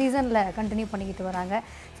வந்து இந்த சீசனில் கண்டினியூ பண்ணிக்கிட்டு வராங்க.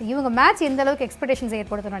 ஸோ இவங்க மேட்ச் எந்த அளவுக்கு எக்ஸ்பெக்டேஷன்ஸ்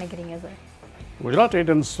ஏற்படுத்தணும்னு நினைக்கிறீங்க sir? Gujarat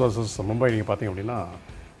Titans versus Mumbai நீங்கள் பார்த்தீங்க அப்படின்னா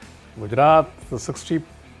குஜராத்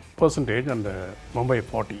 60% அண்ட் மும்பை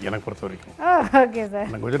 40 எனக்கு பொறுத்த வரைக்கும். Okay sir.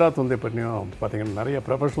 குஜராத் வந்து எப்படியும் பார்த்தீங்கன்னா நிறைய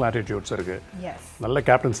ப்ரொஃபஷனல் ஆட்டிடியூட்ஸ் இருக்குது. நல்ல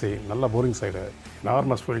கேப்டன்சி, நல்ல போரிங் சைடு,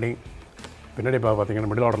 நார்மஸ் ஃபீல்டிங். பின்னாடி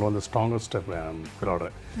பார்த்தீங்கன்னா மிடில் ஆர்டரில் வந்து ஸ்ட்ராங்கஸ்ட் மிடில்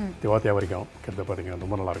ஆர்டர் திவாத்தியா வரைக்கும் கிட்ட பார்த்தீங்கன்னா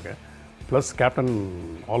ரொம்ப நல்லாயிருக்கு. Plus captain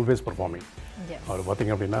always performing. அவர்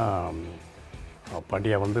பார்த்தீங்க அப்படின்னா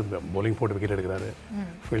பாண்டியா வந்து bowling போட்டு விக்கெட் எடுக்கிறாரு,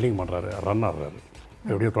 ஃபீல்டிங் பண்ணுறாரு, ரன் ஆடுறாரு,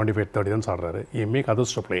 எப்படியும் 25-30 ரன்ஸ் ஆடுறாரு. Make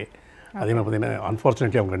others to play. அதே மாதிரி பார்த்தீங்கன்னா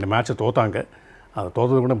அன்ஃபார்ச்சுனேட்லி அவங்க 2 மேட்ச்சை தோத்தாங்க. அதை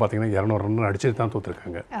தோத்தது கூட பார்த்தீங்கன்னா 200 ரன் அடிச்சுட்டு தான்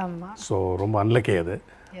தோற்றுருக்காங்க. ஸோ ரொம்ப அன்லக்கே அது.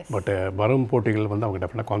 பட் வரும் போட்டிகள் வந்து அவங்க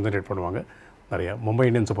டெஃபினட்டாக கான்சன்ட்ரேட் பண்ணுவாங்க நிறையா. மும்பை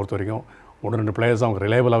இந்தியன்ஸை பொறுத்த வரைக்கும் 1-2 பிளேயர்ஸ் அவங்க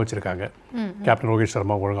ரிலையபிளாக வச்சுருக்காங்க. கேப்டன் ரோஹித்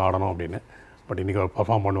சர்மா ஒழுங்காக ஆடணும் அப்படின்னு. பட் இன்றைக்கி அவர்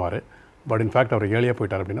பர்ஃபார்ம் பண்ணுவார். பட் இன்ஃபேக்ட் அவர் ஏழியாக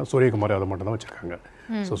போயிட்டார் அப்படின்னா சூரியகுமார் யாதவ் மட்டும் தான் வச்சுருக்காங்க.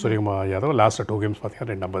 So Suryakumar Yadav last 2 games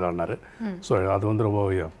பார்த்தீங்கன்னா 250 ஆடினார். ஸோ அது வந்து ரொம்ப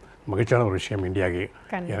மகிழ்ச்சியான ஒரு விஷயம் இந்தியாவுக்கு.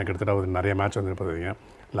 எனக்கு கிட்டத்தட்ட நிறைய மேட்ச் வந்து பார்த்தீங்க.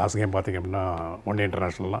 லாஸ்ட் கேம் பார்த்திங்க அப்படின்னா ஒன் டே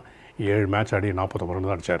இன்டர்நேஷ்னல்லாம் 7 மேட்ச் ஆடி 49 ரன்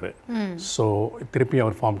தான் அடித்தார். ஸோ திருப்பி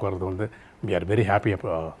அவர் ஃபார்முக்கு வர்றது வந்து we are very happy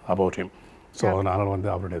about him. So அதனால் வந்து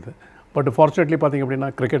அவருடையது. பட் ஃபார்ச்சுனேட்லி பார்த்திங்க அப்படின்னா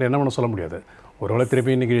கிரிக்கெட் என்ன பண்ண சொல்ல முடியாது. ஒருவேளை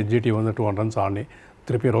திருப்பி இன்றைக்கி ஜிடி வந்து 200 ரன்ஸ் ஆடி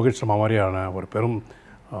திருப்பி ரோஹித் சர்மா மாதிரியான ஒரு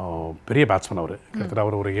பெரிய பேட்ஸ்மேன் அவர். கிட்டத்தட்ட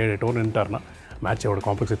அவர் ஒரு 7-8 ஓவர் நின்ட்டார்னா மேட்சோட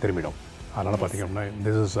காம்ப்ளெக்ஸை திரும்பிடும். அதனால் பார்த்திங்க அப்படின்னா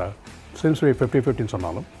திஸ் இஸ் சின்ஸ் 50-50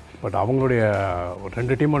 சொன்னாலும் பட் அவங்களுடைய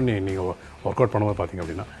 2 டீமும் நீங்கள் ஒர்க் அவுட் பண்ணும்போது பார்த்திங்க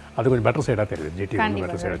அப்படின்னா அது கொஞ்சம் பெட்டர் சைடாக தெரியுது. ஜிடி வந்து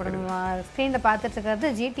பெட்டர் சைடாக தெரியுது. ஸ்க்ரீனில் பார்த்துட்டு இருக்கிறது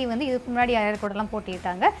ஜிடி வந்து இதுக்கு முன்னாடி யார் கூடலாம்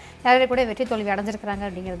போட்டிட்டாங்க, யார் கூட வெற்றி தோல்வி அடைஞ்சிருக்கிறாங்க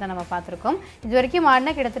அப்படிங்கிறத நம்ம பார்த்துருக்கோம். இது வரைக்கும்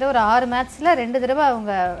ஆடினா கிட்டத்தட்ட ஒரு 6 மேட்ச்சில் 2 தடவை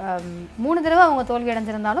அவங்க 3 தடவை அவங்க தோல்வி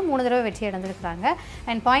அடைஞ்சிருந்தாலும் 3 தடவை வெற்றி அடைஞ்சிருக்கிறாங்க.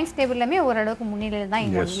 அண்ட் பாயிண்ட்ஸ் டேபிள்லையுமே ஓரளவுக்கு முன்னிலையில் தான்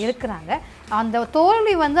இங்கே இருக்கிறாங்க. அந்த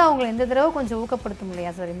தோல்வி வந்து அவங்களை இந்த தடவை கொஞ்சம் ஊக்கப்படுத்தும்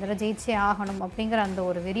இல்லையா சார்? இந்த தடவை ஜெயிச்சே ஆகணும் அப்படிங்கிற அந்த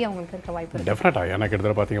ஒரு வெறி அவங்களுக்கு இருக்க வாய்ப்பு இருக்குது. டெஃபினட்டாக எனக்கு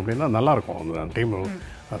கிட்டத்தட்ட பார்த்திங்க அப்படின்னா நல்லாயிருக்கும். அந்த டீம்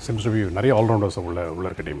சிம்ஸ் டு பி நிறைய ஆல்ரவுண்டர்ஸ் உள்ள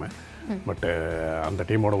இருக்க டீமு. பட் அந்த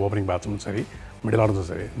டீமோட ஓப்பனிங் பேட்ஸ்மேன் சரி, மிடில் ஆர்டர்ஸும்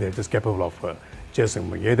சரி, they just capable of chasing.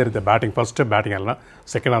 எதர் இந்த ஃபஸ்ட்டு பேட்டிங் இல்லைனா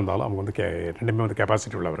செகண்டாக இருந்தாலும் அவங்க வந்து ரெண்டுமே வந்து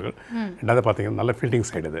கெப்பாசிட்டி உள்ளவர்கள். ரெண்டாவது பார்த்தீங்கன்னா நல்ல ஃபீல்டிங்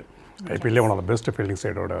சைடு. இது ஐபிஎல்லே one of the best fielding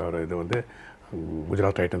சைடோட ஒரு இது வந்து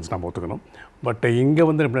குஜராத் டைட்டன்ஸ் நம்ம ஒத்துக்கணும். பட் இங்கே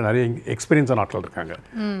வந்து எப்படி நிறைய எக்ஸ்பீரியன்ஸான ஆட்கள் இருக்காங்க.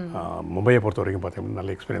 மும்பையை பொறுத்த வரைக்கும் பார்த்தீங்கன்னா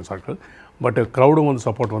நல்ல எக்ஸ்பீரியன்ஸ் ஆட்கள். பட் க்ரௌடும் வந்து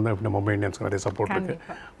சப்போர்ட் வந்து எப்படி மும்பை இந்தியன்ஸ்க்கு நிறைய சப்போர்ட் இருக்குது.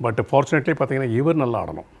 பட் ஃபார்ச்சுனேட்லி பார்த்தீங்கன்னா இவர் நல்லா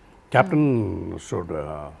ஆடணும். கேப்டன் ஷுட்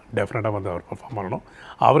டெஃபினட்டாக வந்து அவர் பர்ஃபார்ம் பண்ணணும்.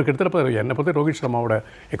 அவருக்கு எடுத்துகிட்டு என்னை பொறுத்த ரோஹித் சர்மாவோட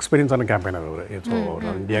எக்ஸ்பீரியன்ஸான கேம்பெயினர் அவர். ஸோ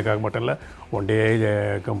இந்தியாவுக்காக மட்டும் இல்லை, ஒன் டே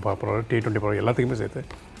அப்புறம் T20 எல்லாத்துக்குமே சேர்த்து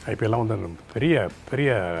ஐபிஎல்லாம் வந்து பெரிய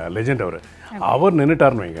லெஜெண்ட் அவர். அவர்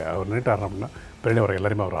நின்றுட்டார்னு வைங்க. அவர் நின்றுட்டார் அப்படின்னா பெரிய வர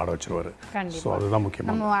எல்லாருமே அவர் ஆட வச்சிருவார். ஸோ அதுதான் முக்கியம்.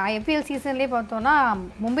 நம்ம ஐபிஎல் சீசன்லேயே பார்த்தோம்னா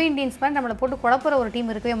மும்பை இந்தியன்ஸ் மாதிரி நம்மளை போட்டு குழப்புற ஒரு டீம்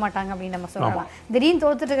இருக்கவே மாட்டாங்க அப்படின்னு நம்ம சொல்லலாம். திடீர்னு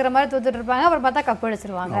தோத்துட்டு இருக்கிற மாதிரி தோத்துட்டு இருப்பாங்க, அப்புறம் பார்த்தா கப்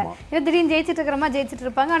அடிச்சிருவாங்க. இல்லை திடீர்னு ஜெயிச்சிட்டு இருக்கிற மாதிரி ஜெயிச்சிட்டு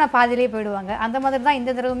இருப்பாங்க, ஆனால் பாதியிலே போயிடுவாங்க. அந்த மாதிரி தான்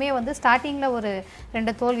இந்த தடவுமே வந்து ஸ்டார்டிங்கில் ஒரு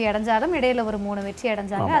 2 தோல்வி அடைஞ்சாலும் இடையில ஒரு 3 வெற்றி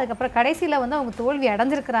அடைஞ்சாங்க. அதுக்கப்புறம் கடைசியில் வந்து அவங்க தோல்வி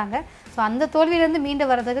அடைஞ்சிருக்கிறாங்க. ஸோ அந்த தோல்வியிலேருந்து மீண்டு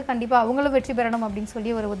வரதுக்கு கண்டிப்பாக அவங்களும் வெற்றி பெறணும் அப்படின்னு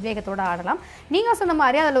சொல்லி ஒரு உத்வேகத்தோடு ஆடலாம். நீங்கள் சொன்ன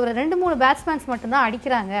மாதிரி அதில் ஒரு 2-3 பேட்ஸ்மேன்ஸ் மட்டும்தான்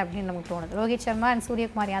அடிக்கிறாங்க அப்படின்னு நமக்கு தோணுது. ரோஹித் சர்மா அண்ட்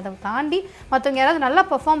சூரியகுமார் யாதவ் தாண்டி மற்றவங்க யாராவது நல்லா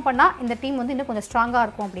பெர்ஃபார்ம் பண்ணால் இந்த டீம் வந்து இன்னும் கொஞ்சம் ஸ்ட்ராங்காக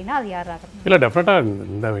இருக்கும் அப்படின்னா அது யாராக? இல்லை டெஃபினட்டாக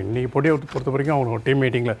இந்த இன்னைக்கு போட்டியை பொறுத்த வரைக்கும் அவங்க டீம்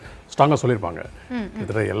மீட்டிங்கில் ஸ்ட்ராங்காக சொல்லியிருப்பாங்க.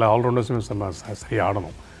 கிட்டத்தட்ட எல்லா ஆல்ரவுண்டர்ஸுமே சரியாக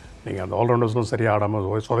ஆடணும். நீங்கள் அந்த ஆல்ரவுண்டர்ஸும் சரியாக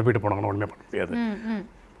ஆடாமல் சொதப்பிட்டு போனாங்கன்னா ஒன்றுமே பண்ண முடியாது.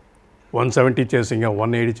 170 சேசிங்க,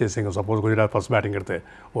 180 சேசிங்க. சப்போஸ் குஜராத் ஃபஸ்ட் பேட்டிங் எடுத்து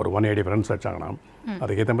ஒரு 180 ரன்ஸ் அடிச்சாங்கன்னா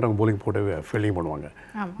அதுக்கேற்ற மாதிரி அவங்க போலிங் போட்டு ஃபீல்டிங் பண்ணுவாங்க.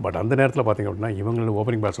 பட் அந்த நேரத்தில் பார்த்திங்க அப்படின்னா இவங்களோட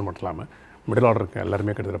ஓப்பனிங் பேட்ஸ்மேன் மட்டும் இல்லாமல் மிடில் ஆர்டருக்கு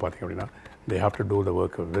எல்லாருமே கிட்டத்தட்ட பார்த்திங்க அப்படின்னா they have to two the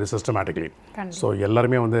work very systematically. So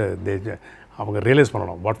எல்லாருமே வந்து அவங்க ரியலைஸ்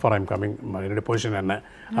பண்ணணும் வாட் ஃபார் ஐம் கம்மிங், என்னுடைய பொசிஷன் என்ன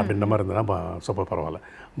அப்படின்ற மாதிரி இருந்ததுன்னா சூப்பர் பரவாயில்ல.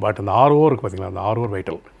 பட் அந்த 6 ஓவருக்கு பார்த்திங்கன்னா அந்த 6 ஓவர்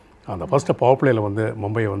வைட்டல். அந்த ஃபஸ்ட்டு பவர் பிளேயில் வந்து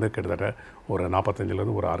மும்பை வந்து கிட்டத்தட்ட ஒரு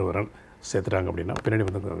 45 ஒரு 60 ரன் சேர்த்துட்டாங்க அப்படின்னா பின்னாடி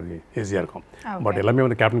வந்து ஈஸியாக இருக்கும். பட் எல்லாமே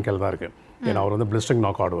வந்து கேப்டன் கையில் தான் இருக்குது. ஏன்னா அவர் வந்து பிளிஸ்டிங்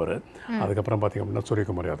நாக் ஆடுவார். அதுக்கப்புறம் பார்த்திங்க அப்படின்னா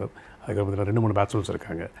சூரியகுமார் யாதவ், அதுக்கப்புறம் 2-3 பேட்ஸ்மேன்ஸ்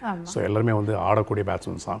இருக்காங்க. ஸோ எல்லாருமே வந்து ஆடக்கூடிய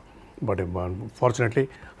பேட்ஸ்மேன்ஸ் தான். பட் ஃபார்ச்சுனேட்லி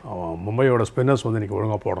மும்பையோட ஸ்பின்னர்ஸ் வந்து இன்றைக்கி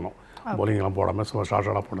ஒழுங்காக போடணும், பவுலிங்லாம் போடாமல் சும்மா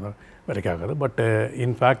ஷார்ட்டாக போனது வேலைக்காகாது. பட்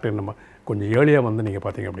இன்ஃபேக்ட் நம்ம கொஞ்சம் ஏர்லியாக வந்து நீங்கள்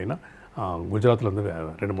பார்த்தீங்க அப்படின்னா குஜராத்தில் வந்து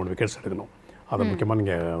 2-3 விக்கெட்ஸ் எடுக்கணும். அது முக்கியமாக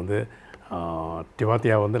நீங்கள் வந்து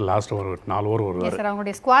டிவாத்தியா வந்து லாஸ்ட் ஒரு 4 ஓவர் வருவார். சார்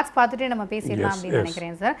அவங்களுடைய ஸ்குவாட்ஸ் பார்த்துட்டு நம்ம பேசிடலாம் அப்படின்னு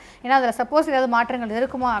நினைக்கிறேன் சார். ஏன்னா அதில் சப்போஸ் ஏதாவது மாற்றங்கள்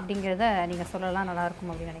இருக்குமா அப்படிங்கிறத நீங்கள் சொல்லலாம்,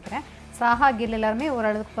 நல்லாயிருக்கும் அப்படின்னு நினைக்கிறேன். சாஹா கில் எல்லாருமே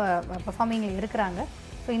ஓரளவுக்கு பர்ஃபார்மிங்கில் இருக்கிறாங்க.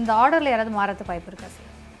 ஸோ இந்த ஆர்டரில் யாராவது மாறத்துக்கு வாய்ப்பு இருக்கா சார்?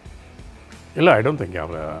 இல்லை, I don't think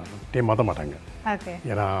our team மாற்ற மாட்டாங்க. ஓகே,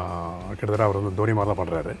 ஏன்னா கிட்டத்தட்ட அவர் வந்து தோனி மாதிரி தான்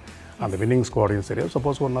பண்ணுறாரு. அந்த வின்னிங் ஸ்குவாடையும் சரி,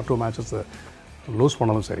 சப்போஸ் 1 or 2 மேட்சஸ் லூஸ்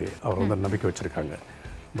பண்ணாலும் சரி, அவர் வந்து நம்பிக்கை வச்சுருக்காங்க.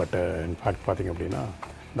 பட் இன்ஃபேக்ட் பார்த்திங்க அப்படின்னா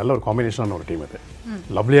நல்ல ஒரு காம்பினேஷனான ஒரு டீம் அது,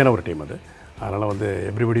 லவ்லியான ஒரு டீம் அது. அதனால் வந்து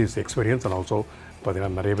everybody is experience and also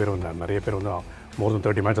பார்த்திங்கன்னா நிறைய பேர் வந்து மோர் தென்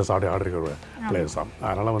 30 மேட்சஸ் ஆடிருக்கிற பிளேயர்ஸ் தான்.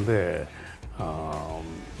 அதனால் வந்து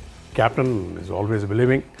captain is always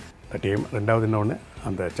believing the team. ரெண்டாவது இன்னொன்று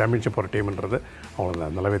அந்த சாம்பியன்ஷிப் ஒரு டீம்ன்றது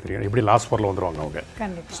அவங்களுக்கு நல்லாவே தெரியும். இப்படி லாஸ்ட் 4ல் வந்துடுவாங்க அவங்க.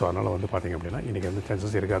 ஸோ அதனால் வந்து பார்த்திங்க அப்படின்னா இன்றைக்கி வந்து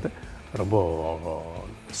சான்சஸ் இருக்காது. ரொம்ப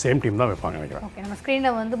சேம் டீம் தான் வைப்பாங்க நினைக்கிறேன். ஓகே, நம்ம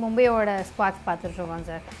ஸ்க்ரீனில் வந்து மும்பையோட ஸ்குவாட்ஸ் பார்த்துட்ருக்கோம்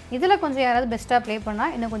சார். இதில் கொஞ்சம் யாராவது பெஸ்ட்டாக ப்ளே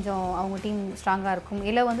பண்ணால் இன்னும் கொஞ்சம் அவங்க டீம் ஸ்ட்ராங்காக இருக்கும்.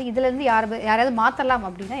 இல்லை வந்து இதுலேருந்து யாராவது மாற்றலாம்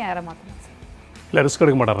அப்படின்னா யாரை மாற்றலாம் சார்? இல்லை, ரிஸ்க்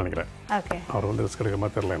எடுக்க மாட்டார்னு நினைக்கிறேன். ஓகே, அவர் வந்து ரிஸ்க் எடுக்க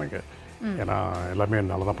மாதிரி தெரில எனக்கு. ஏன்னா எல்லாமே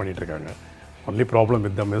நல்லா தான் பண்ணிகிட்ருக்காங்க. Only problem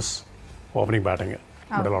with them is opening batting,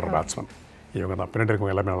 middle order batsman. இவங்க தான் பின்னாடி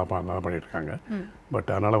இருக்கவங்க எல்லாமே நல்லா பண்ணிகிட்ருக்காங்க. பட்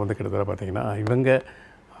அதனால் வந்து கிட்டத்தட்ட பார்த்திங்கன்னா இவங்க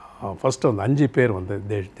ஃபஸ்ட்டு வந்து 5 பேர் வந்து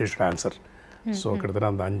தே ஷுட் ஆன்சர். ஸோ கிட்டத்தட்ட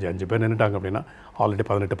அந்த 5 பேர் நின்றுட்டாங்க அப்படின்னா ஆல்ரெடி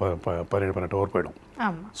 18 ஓவர் போயிடும்.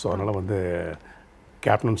 ஸோ அதனால் வந்து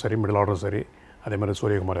கேப்டனும் சரி, மிடில் ஆர்டரும் சரி, அதே மாதிரி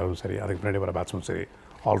சூரியகுமார் யாதவும் சரி, அதுக்கு பின்னாடி வர பேட்ஸ்மேன் சரி,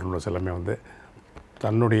 ஆல்ரவுண்டர்ஸ் எல்லாமே வந்து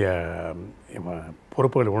தன்னுடைய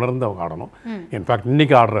பொறுப்புகளை உணர்ந்து அவங்க ஆடணும். இன்ஃபேக்ட்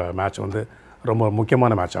இன்றைக்கி ஆடுற மேட்ச் வந்து ரொம்ப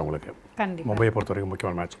முக்கியமான மேட்ச் அவங்களுக்கு. மும்பையை பொறுத்த வரைக்கும்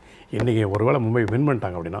முக்கியமான மேட்ச். இன்றைக்கி ஒருவேளை மும்பை வின்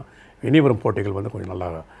பண்ணிட்டாங்க அப்படின்னா இனி வரும் போட்டிகள் வந்து கொஞ்சம் நல்லா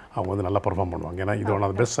அவங்க வந்து நல்லா பர்ஃபார்ம் பண்ணுவாங்க. ஏன்னா இது ஒன்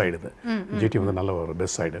ஆஃப் பெஸ்ட் சைடு, இது ஜிடி வந்து நல்ல ஒரு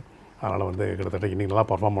பெஸ்ட் சைடு. அதனால் வந்து கிட்டத்தட்ட இன்றைக்கி நல்லா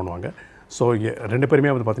பர்ஃபார்ம் பண்ணுவாங்க. ஸோ 2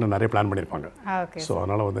 பேருமே வந்து பார்த்திங்கன்னா நிறைய பிளான் பண்ணியிருப்பாங்க. ஸோ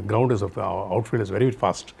அதனால் வந்து ground is outfield is very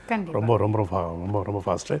fast, ரொம்ப ரொம்ப ரொம்ப ரொம்ப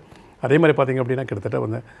ஃபாஸ்ட்டு. அதே மாதிரி பார்த்திங்க அப்படின்னா கிட்டத்தட்ட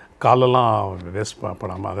வந்து காலெல்லாம் வேஸ்ட்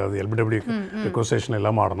பண்ணாமல், அதாவது எல்பிடபிள்யூ ரிக்வஸ்டேஷன்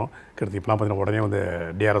இல்லாமல் ஆடணும். கிட்டத்தட்ட இப்போலாம் பார்த்திங்கன்னா உடனே வந்து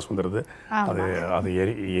டிஆர்எஸ் வந்துடுது. அது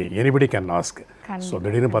எனிபடி கேன் ஆஸ்க். ஸோ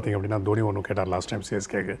திடீர்னு பார்த்திங்க அப்படின்னா தோனி ஒன்று கேட்டார் லாஸ்ட் டைம்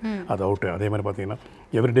சிஎஸ்கேக்கு, அது அவுட்டு. அதே மாதிரி பார்த்திங்கன்னா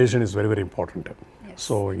every decision is very very important.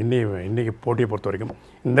 So இன்றைக்கி போட்டியை பொறுத்த வரைக்கும்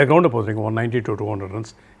இந்த கிரவுண்டை பொறுத்த வரைக்கும் 190 to 200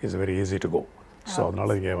 runs is very easy to go. So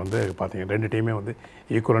அதனால் இங்கே வந்து பார்த்திங்கன்னா 2 டீமே வந்து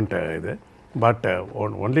ஈக்குவலண்ட் இது. But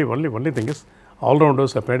only thing is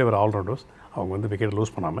all-rounders, பின்னாடி வர ஆல்ரவுண்டர்ஸ் அவங்க வந்து விக்கெட்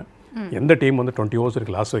லூஸ் பண்ணாமல் எந்த டீம் வந்து 20 overs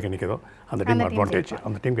இருக்குது லாஸ்ட் வீக் நிற்கிறதோ அந்த டீம் அட்வான்டேஜ்,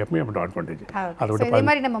 அந்த டீமுக்கு எப்பவுமே அட்வான்டேஜ். அதோட இதே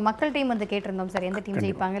மாதிரி நம்ம மக்கள் டீம் வந்து கேட்டிருந்தோம் சார், எந்த டீம்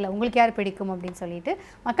ஜெயிப்பாங்க, இல்லை உங்களுக்கு யார் பிடிக்கும் அப்படின்னு சொல்லிட்டு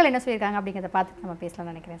மக்கள் என்ன சொல்லியிருக்காங்க அப்படிங்கிறத பார்த்துட்டு நம்ம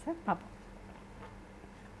பேசலாம்னு நினைக்கிறேன் சார். பார்ப்போம்.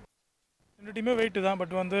 2 டீமே வெயிட்டு தான்.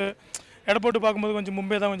 பட் வந்து எடை போட்டு பார்க்கும்போது கொஞ்சம்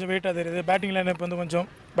மும்பை தான் கொஞ்சம் வெயிட்டாக தெரியுது. பேட்டிங் லைனப் வந்து கொஞ்சம்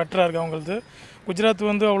பெட்டராக இருக்குது அவங்களுக்கு. குஜராத்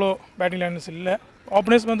வந்து அவ்வளோ பேட்டிங் லைனஸ் இல்லை,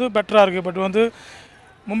 ஓப்பனர்ஸ் வந்து பெட்டராக இருக்குது. பட் வந்து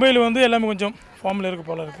மும்பையில் வந்து எல்லாமே கொஞ்சம் ஃபார்மில் இருக்குது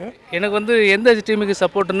போல இருக்குது. எனக்கு வந்து எந்த டீமுக்கு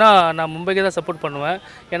சப்போர்ட்னா நான் மும்பைக்கு தான் சப்போர்ட் பண்ணுவேன்.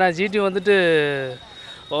 ஏன்னா ஜிடி வந்துட்டு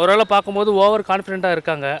ஓவராலாக பார்க்கும்போது ஓவர் கான்ஃபிடெண்ட்டாக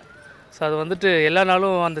இருக்காங்க. ஸோ அது வந்துட்டு எல்லா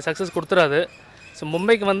நாளும் அந்த சக்ஸஸ் கொடுத்துறாது. ஸோ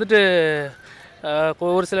மும்பைக்கு வந்துட்டு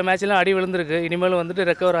ஒரு சில மேட்ச்லாம் அடி விழுந்திருக்கு. இனிமேல் வந்துட்டு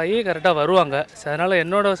ரெக்கவர் ஆகி கரெக்டாக வருவாங்க. ஸோ அதனால்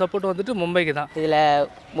என்னோடய சப்போர்ட் வந்துட்டு மும்பைக்கு தான். இதில்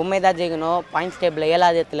மும்பை தான் ஜெயிக்கணும். பாயிண்ட்ஸ் டேபிளில்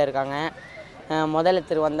 7வது இடத்துல இருக்காங்க. முதல்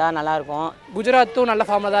இடத்துக்கு வந்தால் நல்லாயிருக்கும். குஜராத்தும் நல்ல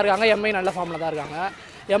ஃபார்மில் தான் இருக்காங்க, எம்ஐ நல்ல ஃபார்மில் தான் இருக்காங்க.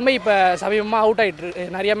 எம்ஐ இப்போ சமீபமாக அவுட் ஆகிட்டு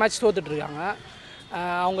நிறைய மேட்ச் தோத்துட்ருக்காங்க.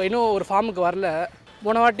 அவங்க இன்னும் ஒரு ஃபார்முக்கு வரல.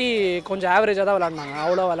 போன வாட்டி கொஞ்சம் ஆவரேஜாக தான் விளாண்டாங்க,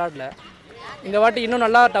 அவ்வளோ விளாடல. இந்த வாட்டி இன்னும்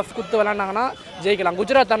நல்லா டஃப் கொடுத்து விளாண்டாங்கன்னா ஜெயிக்கலாம்.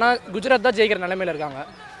 குஜராத் தான் ஜெயிக்கிற நிலைமையில் இருக்காங்க.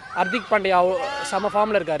 ஹர்திக் பாண்டியா செம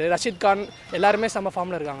ஃபார்மில் இருக்கார், ரஷீத் கான் எல்லாருமே செம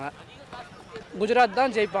ஃபார்மில் இருக்காங்க. குஜராத்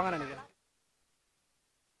தான் ஜெயிப்பாங்கன்னு நினைக்கிறேன்.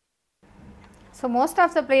 So most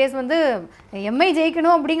of the players வந்து எம்ஐ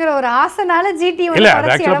ஜெயிக்கணும் அப்படிங்கிற ஒரு ஆசைனால ஜிடி வந்து இல்லை,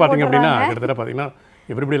 அது ஆக்சுவலாக பார்த்திங்க அப்படின்னா கிட்டத்தட்ட பார்த்திங்கன்னா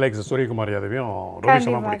எவ்ரிபடி லைக்ஸ் சூரியகுமார் யாதவையும் ரோஹித்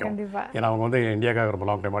சர்மா பிடிக்கும். ஏன்னா அவங்க வந்து இந்தியாவுக்காக ரொம்ப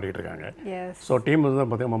லாங் டைம் ஆடிட்டு இருக்காங்க. ஸோ டீம் வந்து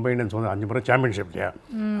பார்த்தீங்கன்னா மும்பை இந்தியன்ஸ் வந்து 5 முறை சாம்பியன்ஷிப் இல்லையா,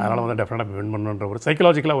 அதனால் வந்து டெஃபினட்டாக வின் பண்ணணுன்ற ஒரு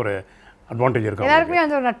சைக்கலாஜிக்கலாக ஒரு அட்வான்டேஜ் இருக்கும். எல்லாருக்குமே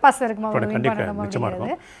அந்த ஒரு நட்பாசம் இருக்குமா? கண்டிப்பாக நிச்சயமாக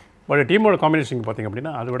இருக்கும். பட் டீமோட காம்பினேஷன் பார்த்திங்க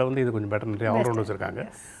அப்படின்னா அதை விட வந்து இது கொஞ்சம் பெட்டர், நிறைய ஆல்ரவுண்டர்ஸ் இருக்காங்க.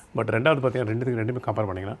 பட் ரெண்டாவது பார்த்தீங்கன்னா ரெண்டுமே கம்பேர்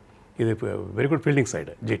பண்ணிங்கன்னா இது இப்போ very good fielding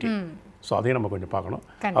side GT. So அதையும் நம்ம கொஞ்சம் பார்க்கணும்.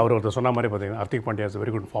 அவர் ஒருத்தர் சொன்ன மாதிரி பார்த்தீங்கன்னா ஹர்திக் பாண்டியா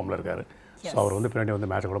வெரி குட் ஃபார்மில் இருக்கார். ஸோ அவர் வந்து பின்னாடி வந்து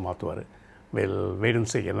மேட்சை கூட மாற்றுவார். we'll wait and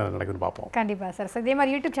see என்ன நடக்குதுன்னு பார்ப்போம். கண்டிப்பாக சார். ஸோ இதே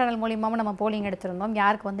மாதிரி யூடியூப் சேனல் மூலியமாக நம்ம போலிங் எடுத்திருந்தோம்,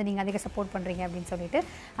 யாருக்கு வந்து நீங்கள் அதிக சப்போர்ட் பண்ணுறீங்க அப்படின்னு சொல்லிட்டு.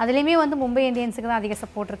 அதுலேயுமே வந்து மும்பை இந்தியன்ஸுக்கு தான் அதிக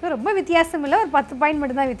சப்போர்ட் இருக்குது. ரொம்ப வித்தியாசம் இல்லை, ஒரு 10 பாயிண்ட்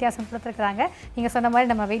மட்டும் தான் வித்தியாசம் கொடுத்துருக்குறாங்க. நீங்கள் சொன்ன மாதிரி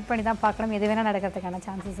நம்ம வெயிட் பண்ணி தான் பார்க்கணும், எது வேணால் நடக்கிறதுக்கான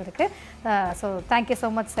சான்சஸ் இருக்குது. So thank you so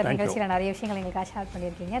much sir. நிகழ்ச்சியில் நிறைய விஷயங்கள் எங்களுக்காக ஷேர்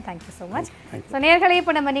பண்ணியிருக்கீங்க. Thank you so much. ஸோ நேர்களே,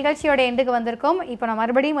 இப்போ நம்ம நிகழ்ச்சியோட எண்டுக்கு வந்திருக்கோம். இப்போ நான்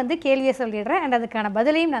மறுபடியும் வந்து கேள்வியை சொல்லிடுறேன் அண்ட் அதுக்கான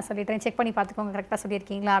பதிலையும் நான் சொல்லிடுறேன். செக் பண்ணி பார்த்துக்கோங்க கரெக்டாக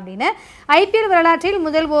சொல்லியிருக்கீங்களா அப்படின்னு. ஐபிஎல் வரலாற்றில்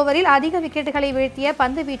முதல் ஓவரில் அதிக விக்கெட்டுகளை வீழ்த்திய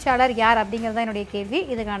பந்து வீச்சாளர் யார் அப்படிங்கிறது தான் என்னுடைய கேள்வி.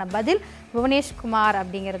 இதுக்கான பதில் புவனேஷ்குமார்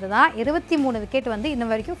அப்படிங்கிறது தான். 23 விக்கெட் வந்து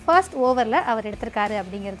இன்னும் வரைக்கும் ஃபர்ஸ்ட் ஓவரில் அவர் எடுத்திருக்காரு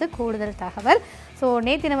அப்படிங்கிறது கூடுதல் தகவல். ஸோ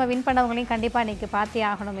நேற்று நம்ம வின் பண்ணவங்களையும் கண்டிப்பாக இன்றைக்கி பார்த்தே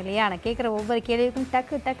ஆகணும் இல்லையா? நான் கேட்குற ஒவ்வொரு கேள்விக்கும்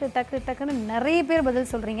டக்குன்னு நிறைய பேர்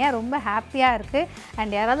பதில் சொல்கிறீங்க. ரொம்ப ஹாப்பியாக இருக்குது.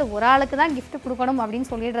 அண்ட் யாராவது ஒரு ஆளுக்கு தான் கிஃப்ட் கொடுக்கணும் அப்படின்னு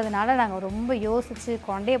சொல்லிடுறதுனால நாங்கள் ரொம்ப யோசித்து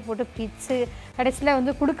கொண்டையை போட்டு பிச்சு கடைசியில்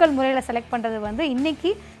வந்து குடுக்கல் முறையில் செலக்ட் பண்ணுறது வந்து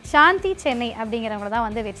இன்றைக்கி சாந்தி சென்னை அப்படிங்கிறவங்கள தான்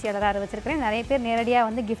வந்து வெற்றியாளராக அறிவிச்சிருக்கிறேன். நிறைய பேர் நேரடியாக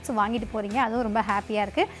வந்து கிஃப்ட்ஸ் வாங்கிட்டு போகிறீங்க, அதுவும் ரொம்ப ஹாப்பியாக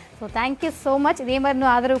இருக்குது. So thank you so much. இதே மாதிரி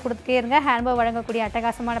இன்னும் ஆதரவு கொடுத்துட்டே இருங்க. ஹேண்ட்பேக் வழங்கக்கூடிய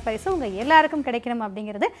அட்டகாசமான பரிசு உங்கள் எல்லாருக்கும் கிடைக்கணும்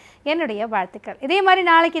அப்படிங்கிறது என்னுடைய வாழ்த்துக்கள். இதே மாதிரி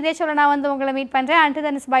நாளைக்கு இதே சொல்ல நான் வந்து உங்களை மீட் பண்ணுறேன். And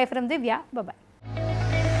then is by from Divya. By.